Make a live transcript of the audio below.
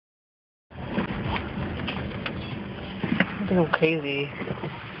I'm crazy.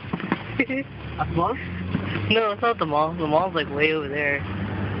 At the mall? No, it's not the mall. The mall's like way over there.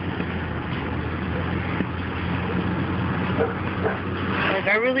 Like,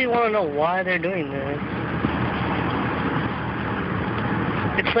 I really want to know why they're doing this.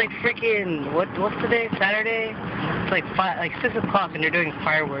 It's like freaking, what's today? Saturday? It's like 6 o'clock and they're doing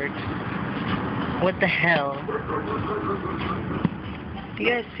fireworks. What the hell? Do you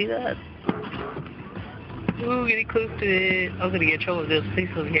guys see that? Ooh, getting close to it. I'm gonna get in trouble with this police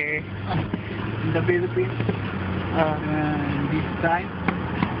over here. In the Philippines? This time?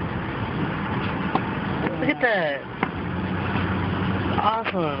 Look at that.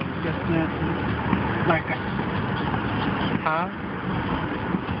 Awesome. Just like Huh?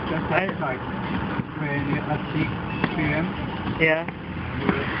 just like when at 6 p.m. Yeah.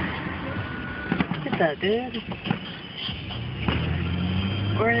 Look at that, dude.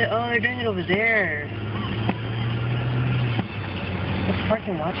 Oh, they're doing it over there. Let's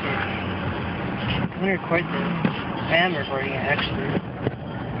fucking watch it. I'm gonna record this. I am recording it, actually.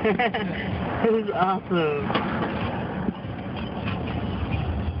 It was awesome.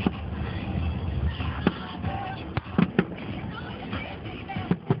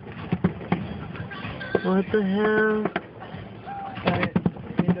 What the hell?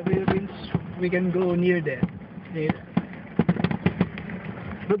 In the Philippines, we can go near there.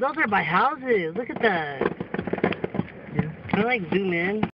 But those are by houses. Look at that. Yeah. Can I like zoom in?